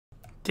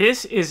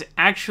This is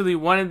actually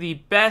one of the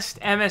best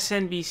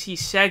MSNBC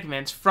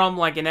segments from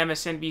like an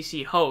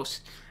MSNBC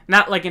host.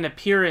 Not like an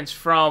appearance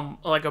from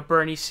like a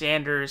Bernie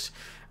Sanders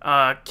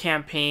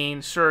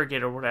campaign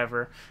surrogate or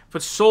whatever,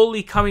 but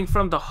solely coming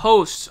from the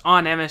hosts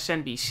on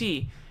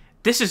MSNBC.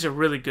 This is a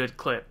really good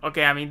clip.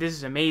 Okay, I mean, this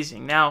is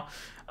amazing. Now,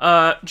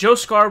 Joe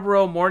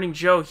Scarborough, Morning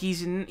Joe,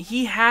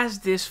 he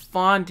has this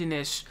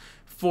fondness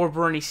for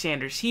Bernie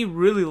Sanders. He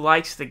really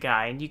likes the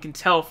guy, and you can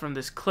tell from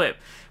this clip.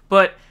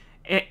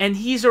 And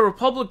he's a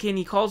Republican.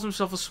 He calls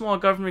himself a small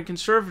government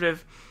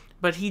conservative,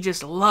 but he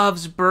just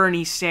loves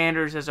Bernie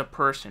Sanders as a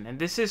person. And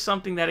this is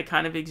something that it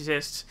kind of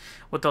exists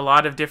with a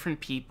lot of different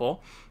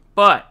people.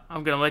 But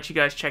I'm going to let you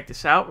guys check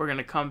this out. We're going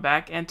to come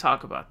back and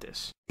talk about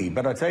this.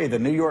 But I'll tell you, the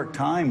New York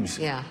Times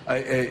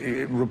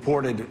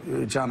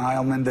reported, John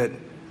Heilman, that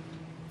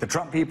the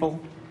Trump people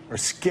are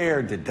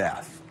scared to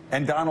death.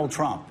 And Donald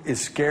Trump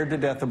is scared to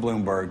death of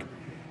Bloomberg.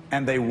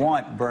 And they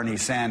want Bernie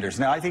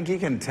Sanders. Now, I think you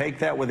can take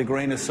that with a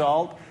grain of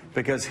salt,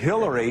 because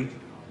Hillary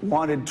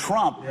wanted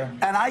Trump.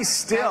 And I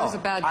still, that was a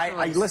bad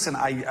choice. listen,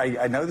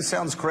 I know this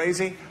sounds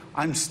crazy.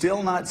 I'm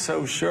still not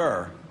so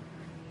sure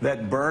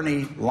that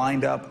Bernie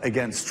lined up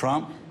against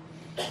Trump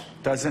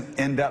doesn't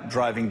end up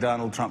driving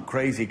Donald Trump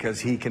crazy, because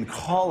he can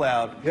call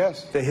out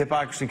the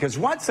hypocrisy.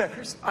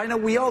 Because I know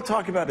we all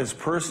talk about his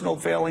personal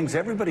failings.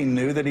 Everybody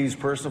knew that he's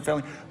personal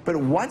failing. But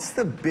what's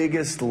the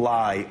biggest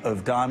lie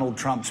of Donald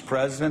Trump's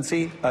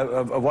presidency,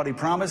 of what he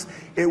promised?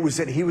 It was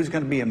that he was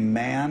going to be a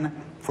man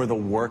for the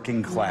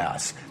working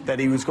class, that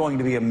he was going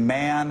to be a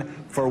man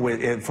for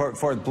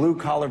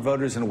blue-collar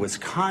voters in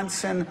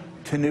Wisconsin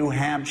to New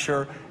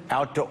Hampshire,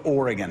 out to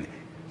Oregon.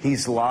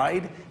 He's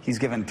lied. He's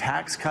given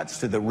tax cuts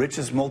to the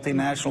richest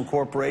multinational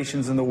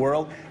corporations in the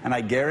world. And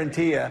I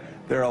guarantee you,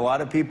 there are a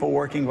lot of people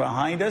working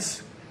behind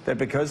us that,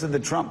 because of the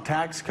Trump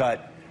tax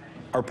cut,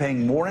 are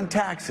paying more in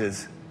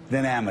taxes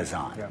than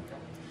Amazon.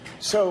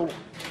 So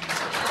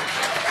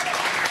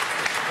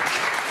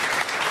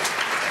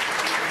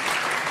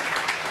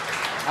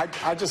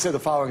I'd just say the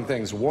following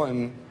things.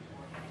 One,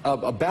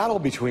 a battle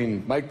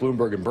between Mike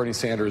Bloomberg and Bernie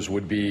Sanders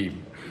would be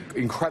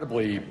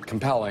incredibly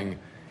compelling,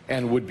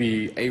 and would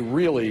be a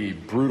really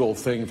brutal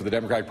thing for the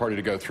Democratic Party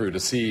to go through, to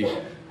see,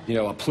 you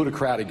know, a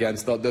plutocrat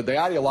against the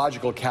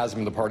ideological chasm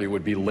in the party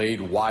would be laid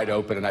wide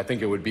open. And I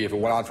think it would be, if it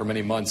went on for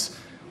many months,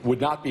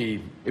 would not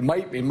be, it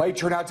might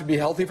turn out to be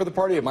healthy for the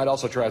party. It might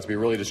also turn out to be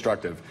really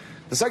destructive.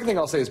 The second thing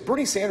I'll say is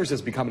Bernie Sanders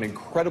has become an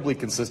incredibly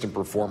consistent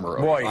performer.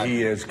 Boy,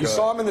 he is good. You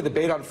saw him in the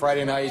debate on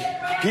Friday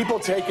night. People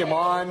take him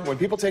on. When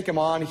people take him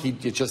on,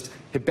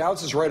 it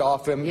bounces right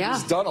off him. Yeah.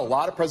 He's done a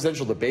lot of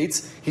presidential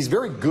debates. He's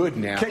very good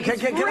now. Can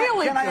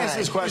I ask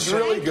this question?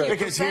 He's really good.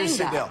 Because here's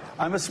the deal.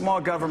 I'm a small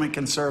government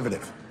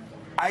conservative.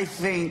 I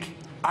think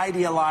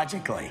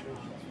ideologically,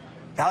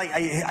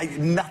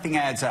 nothing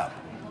adds up.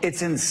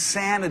 It's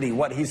insanity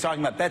what he's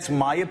talking about. That's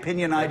my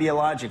opinion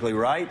ideologically,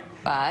 right?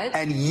 But...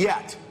 And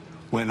yet,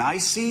 when I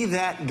see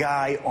that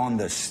guy on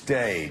the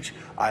stage,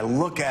 I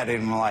look at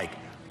him like,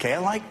 okay, I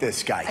like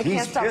this guy.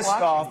 He's pissed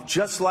off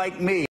just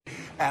like me.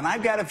 And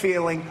I've got a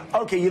feeling,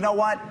 okay, you know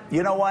what?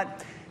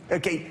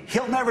 Okay,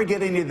 he'll never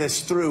get any of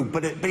this through,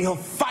 but he'll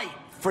fight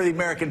for the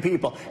American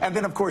people. And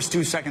then, of course,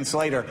 2 seconds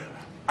later,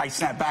 I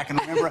snap back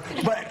and remember,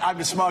 but I'm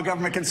a small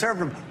government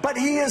conservative. But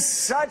he is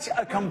such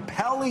a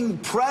compelling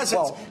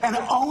presence and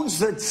owns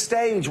the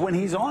stage when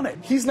he's on it.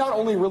 He's not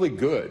only really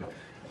good,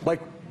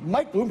 like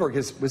Mike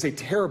Bloomberg was a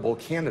terrible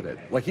candidate.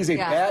 Like he's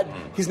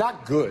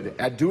not good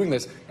at doing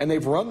this. And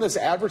they've run this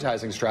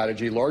advertising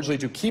strategy largely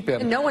to keep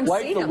him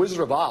like the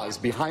Wizard of Oz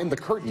behind the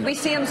curtain. We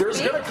see him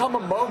There's going to come a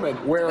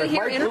moment where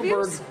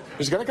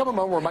There's going to come a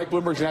moment where Mike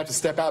Bloomberg's going to have to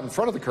step out in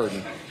front of the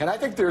curtain. And I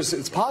think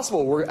it's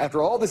possible where,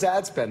 after all this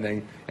ad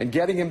spending and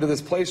getting him to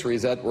this place where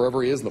he's at,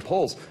 wherever he is in the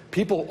polls,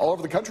 people all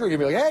over the country are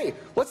going to be like, hey,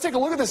 let's take a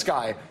look at this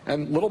guy.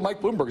 And little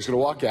Mike Bloomberg is going to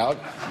walk out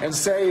and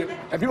say,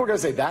 and people are going to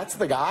say, that's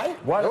the guy?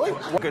 Really?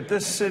 Look at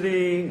this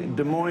city,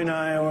 Des Moines,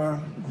 Iowa,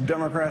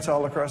 Democrats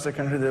all across the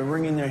country, they're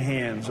wringing their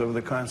hands over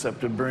the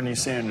concept of Bernie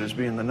Sanders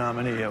being the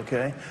nominee,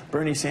 okay?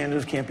 Bernie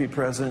Sanders can't be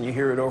president. You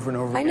hear it over and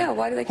over again. I know.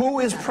 Why do they? Who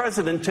is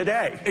president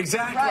today?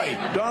 Exactly.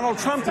 Right. Donald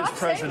Trump is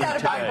president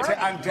today.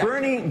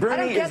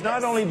 Bernie has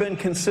not only been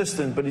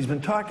consistent, but he's been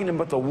talking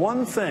about the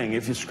one thing,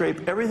 if you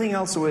scrape everything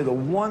else away, the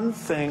one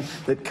thing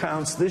that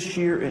counts this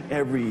year and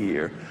every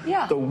year,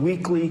 the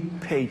weekly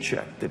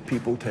paycheck that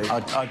people take.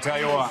 I'll tell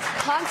you what.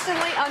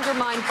 Constantly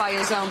undermined by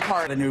his own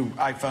party. A new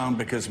iPhone,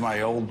 because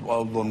my old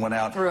one went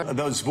out.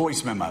 Those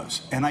voice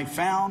memos. And I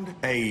found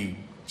a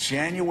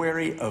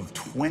January of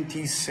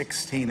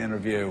 2016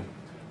 interview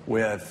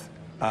with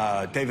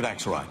David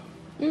Axelrod.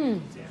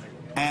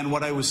 And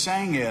what I was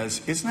saying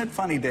is, isn't it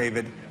funny,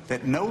 David,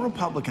 that no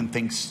Republican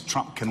thinks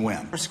Trump can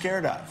win? We're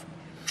scared of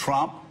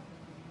Trump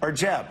or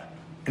Jeb.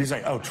 And he's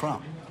like, oh,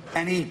 Trump.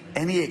 And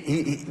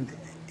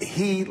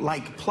he,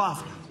 like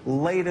Pluff,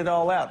 laid it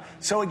all out.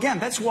 So again,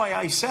 that's why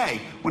I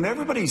say, when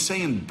everybody's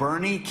saying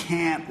Bernie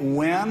can't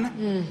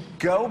win,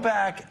 go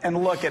back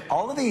and look at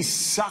all of these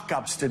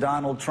suck-ups to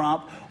Donald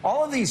Trump,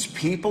 all of these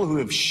people who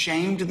have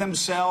shamed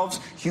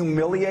themselves,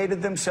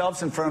 humiliated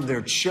themselves in front of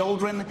their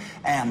children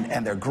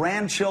and their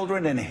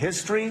grandchildren in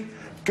history.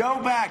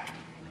 Go back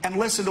and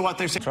listen to what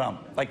they're saying.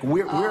 Trump, like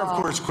we're of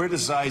course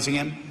criticizing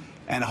him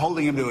and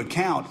holding him to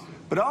account,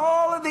 but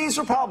all of these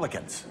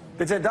Republicans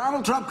that said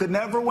Donald Trump could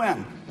never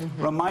win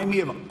remind me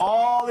of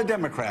all the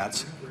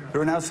Democrats who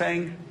are now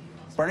saying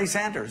Bernie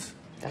Sanders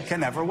can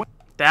never win.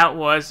 That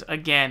was,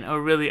 again, a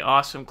really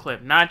awesome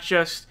clip. Not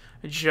just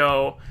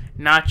Joe,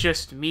 not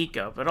just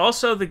Mika, but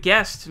also the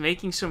guests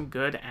making some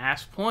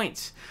good-ass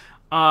points.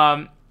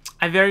 I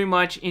very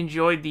much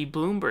enjoyed the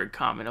Bloomberg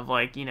comment of,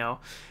 like, you know,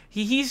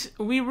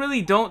 we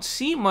really don't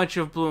see much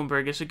of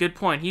Bloomberg. It's a good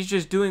point. He's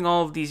just doing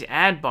all of these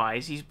ad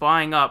buys. He's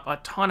buying up a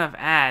ton of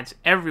ads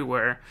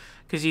everywhere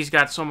because he's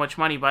got so much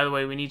money. By the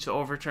way, we need to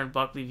overturn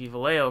Buckley v.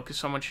 Vallejo because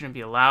someone shouldn't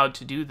be allowed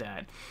to do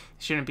that.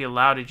 They shouldn't be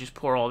allowed to just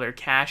pour all their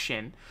cash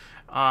in.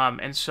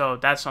 And so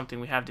that's something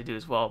we have to do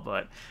as well.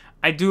 But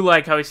I do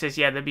like how he says,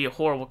 yeah, that'd be a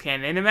horrible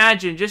candidate.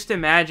 And just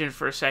imagine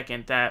for a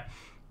second that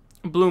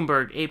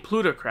Bloomberg, a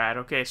plutocrat,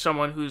 okay,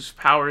 someone whose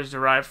power is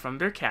derived from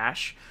their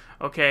cash,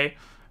 okay,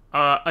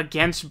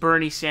 against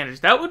Bernie Sanders.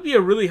 That would be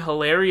a really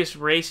hilarious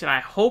race, and I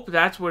hope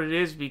that's what it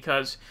is,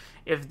 because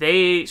if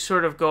they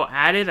sort of go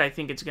at it, I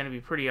think it's going to be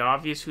pretty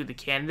obvious who the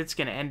candidate's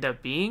going to end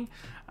up being.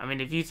 I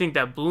mean, if you think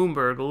that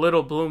Bloomberg,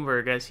 little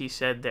Bloomberg, as he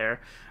said there,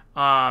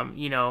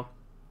 you know,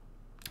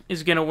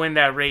 is going to win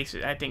that race,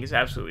 I think is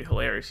absolutely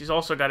hilarious. He's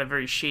also got a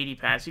very shady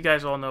past. You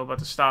guys all know about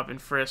the stop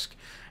and frisk,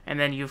 and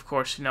then you, of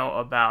course, know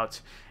about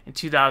in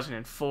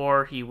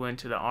 2004, he went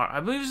to I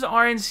believe it was the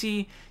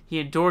RNC. He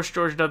endorsed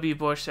George W.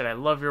 Bush, said, "I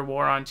love your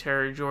war on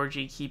terror,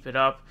 Georgie, keep it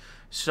up."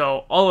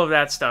 So all of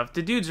that stuff.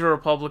 The dude's a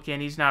Republican.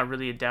 He's not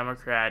really a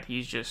Democrat.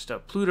 He's just a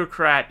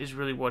plutocrat is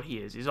really what he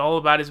is. He's all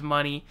about his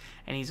money,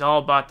 and he's all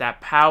about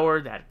that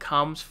power that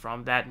comes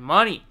from that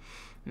money.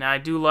 Now, I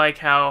do like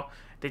how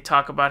they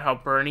talk about how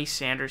Bernie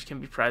Sanders can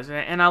be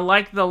president, and I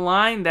like the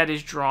line that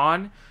is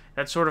drawn,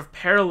 that sort of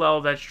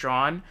parallel that's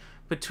drawn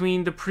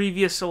between the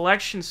previous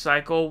election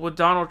cycle with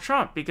Donald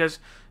Trump, because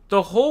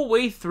the whole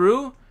way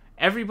through,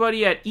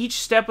 everybody at each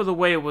step of the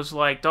way was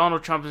like,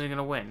 Donald Trump isn't going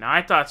to win. Now,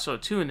 I thought so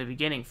too in the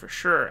beginning for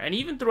sure, and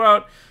even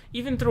throughout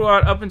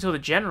up until the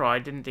general, I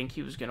didn't think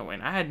he was going to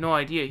win. I had no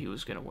idea he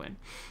was going to win.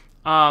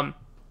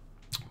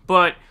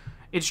 But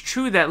it's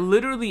true that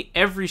literally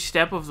every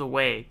step of the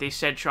way, they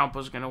said Trump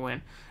was going to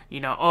win. You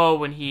know, oh,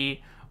 when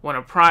he won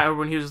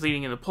when he was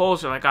leading in the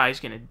polls, they're like, oh, he's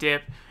going to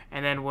dip.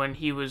 And then when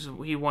he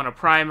won a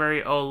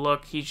primary, oh,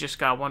 look, he's just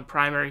got one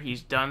primary,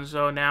 he's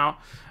donezo now.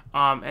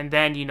 And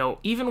then, you know,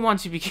 even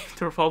once he became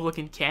the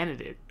Republican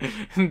candidate,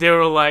 they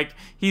were like,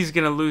 he's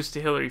going to lose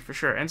to Hillary for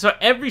sure. And so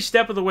every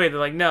step of the way, they're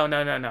like, no,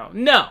 no, no, no,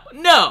 no,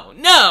 no,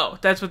 no.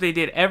 That's what they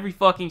did every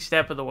fucking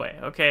step of the way,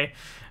 okay?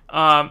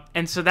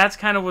 And so that's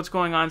kind of what's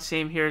going on.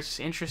 Same here. It's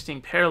an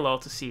interesting parallel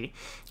to see.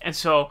 And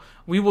so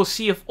we will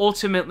see if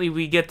ultimately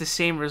we get the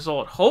same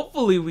result.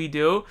 Hopefully we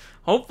do.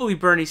 Hopefully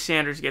Bernie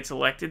Sanders gets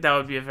elected. That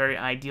would be a very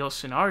ideal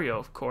scenario,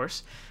 of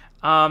course.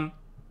 And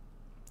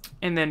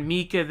then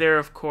Mika there,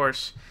 of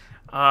course,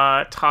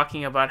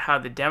 talking about how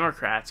the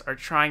Democrats are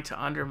trying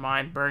to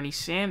undermine Bernie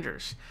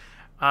Sanders.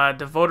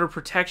 The voter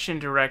protection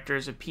director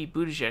is a Pete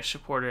Buttigieg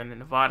supporter in the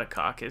Nevada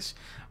caucus.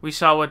 We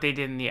saw what they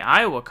did in the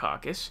Iowa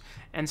caucus.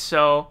 And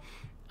so,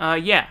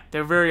 yeah,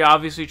 they're very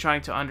obviously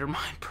trying to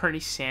undermine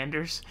Bernie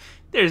Sanders.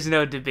 There's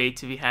no debate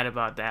to be had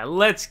about that.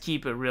 Let's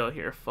keep it real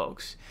here,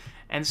 folks.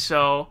 And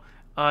so,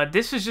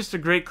 this is just a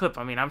great clip.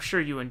 I mean, I'm sure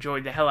you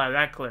enjoyed the hell out of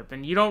that clip.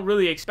 And you don't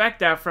really expect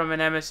that from an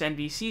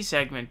MSNBC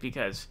segment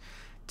because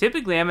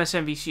typically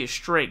MSNBC is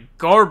straight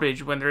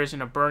garbage when there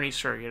isn't a Bernie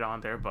surrogate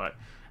on there. But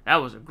that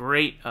was a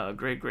great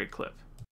clip.